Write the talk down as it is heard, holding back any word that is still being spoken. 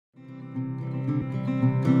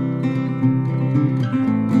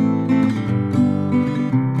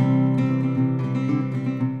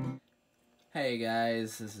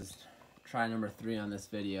guys, this is try number 3 on this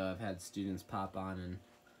video. I've had students pop on and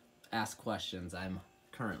ask questions. I'm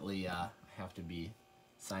currently have to be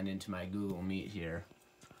signed into my Google Meet here,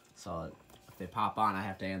 so if they pop on I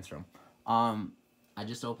have to answer them. I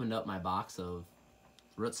just opened up my box of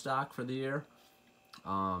rootstock for the year.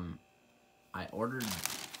 I ordered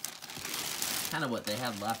kind of what they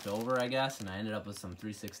had left over, I guess, and I ended up with some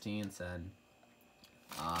 3/16 and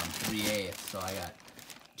 3/8, so I got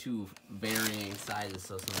 2 varying sizes,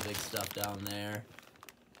 so some big stuff down there,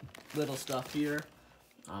 little stuff here,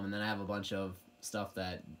 and then I have a bunch of stuff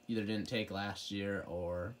that either didn't take last year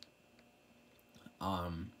or I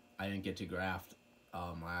didn't get to graft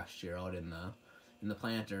last year out in the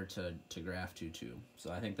planter to graft to.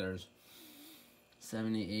 So I think there's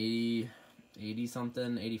 70, 80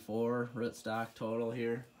 something, 84 rootstock total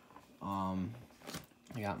here. I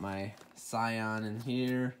got my scion in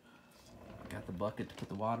here. Got the bucket to put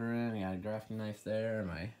the water in. I got a grafting knife there.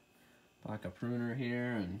 My pocket pruner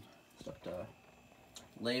here and stuff to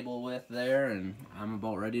label with there. And I'm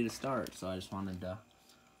about ready to start. So I just wanted to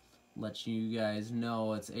let you guys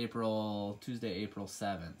know it's Tuesday, April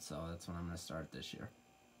 7th. So that's when I'm going to start this year.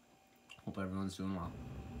 Hope everyone's doing well.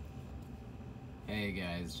 Hey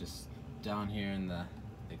guys, just down here in the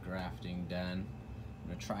grafting den. I'm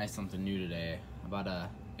going to try something new today. I bought a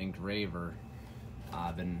engraver.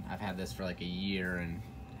 I've had this for like a year and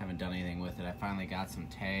haven't done anything with it. I finally got some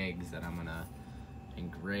tags that I'm gonna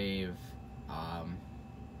engrave.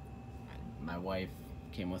 My wife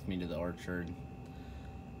came with me to the orchard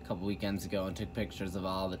a couple weekends ago and took pictures of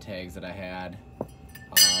all the tags that I had.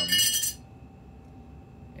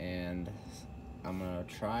 And I'm gonna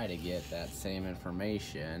try to get that same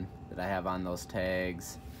information that I have on those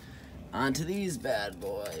tags onto these bad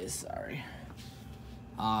boys. Sorry.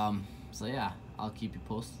 So yeah, I'll keep you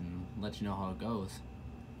posted and let you know how it goes.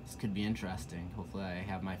 This could be interesting. Hopefully I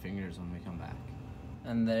have my fingers when we come back.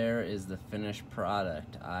 And there is the finished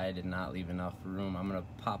product. I did not leave enough room. I'm gonna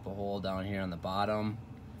pop a hole down here on the bottom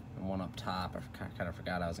and one up top. I kind of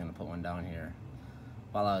forgot I was gonna put one down here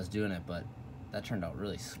while I was doing it, but that turned out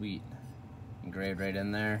really sweet. Engraved right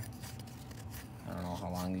in there. I don't know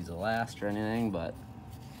how long these will last or anything, but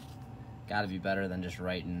gotta be better than just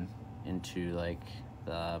writing into like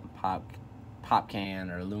the pop can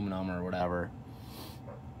or aluminum or whatever,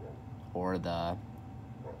 or I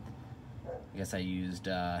guess I used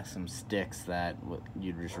some sticks that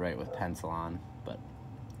you'd just write with pencil on, but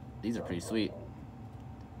these are pretty sweet.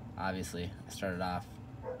 Obviously I started off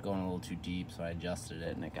going a little too deep, so I adjusted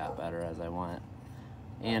it and it got better as I went,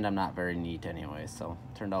 and I'm not very neat anyway, so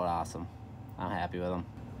it turned out awesome. I'm happy with them.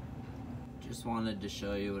 Just wanted to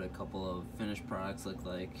show you what a couple of finished products look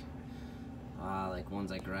like. Like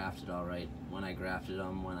ones I grafted alright, when I grafted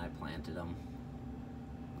them, when I planted them.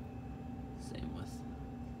 Same with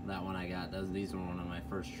that one I got. These were one of my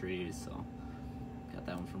first trees, so got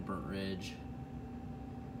that one from Burnt Ridge.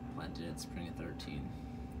 Planted it spring of 13.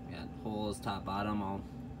 Got holes top bottom. I'll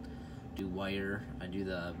do wire. I do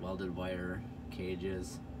the welded wire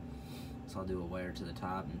cages, so I'll do a wire to the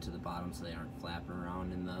top and to the bottom so they aren't flapping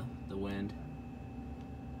around in the wind.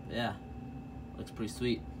 But yeah, looks pretty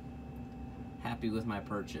sweet. Happy with my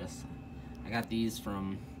purchase. I got these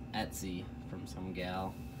from Etsy from some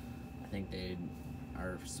gal. I think they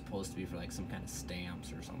are supposed to be for like some kind of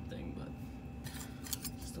stamps or something, but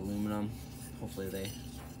just aluminum. Hopefully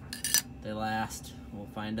they last. We'll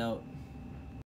find out.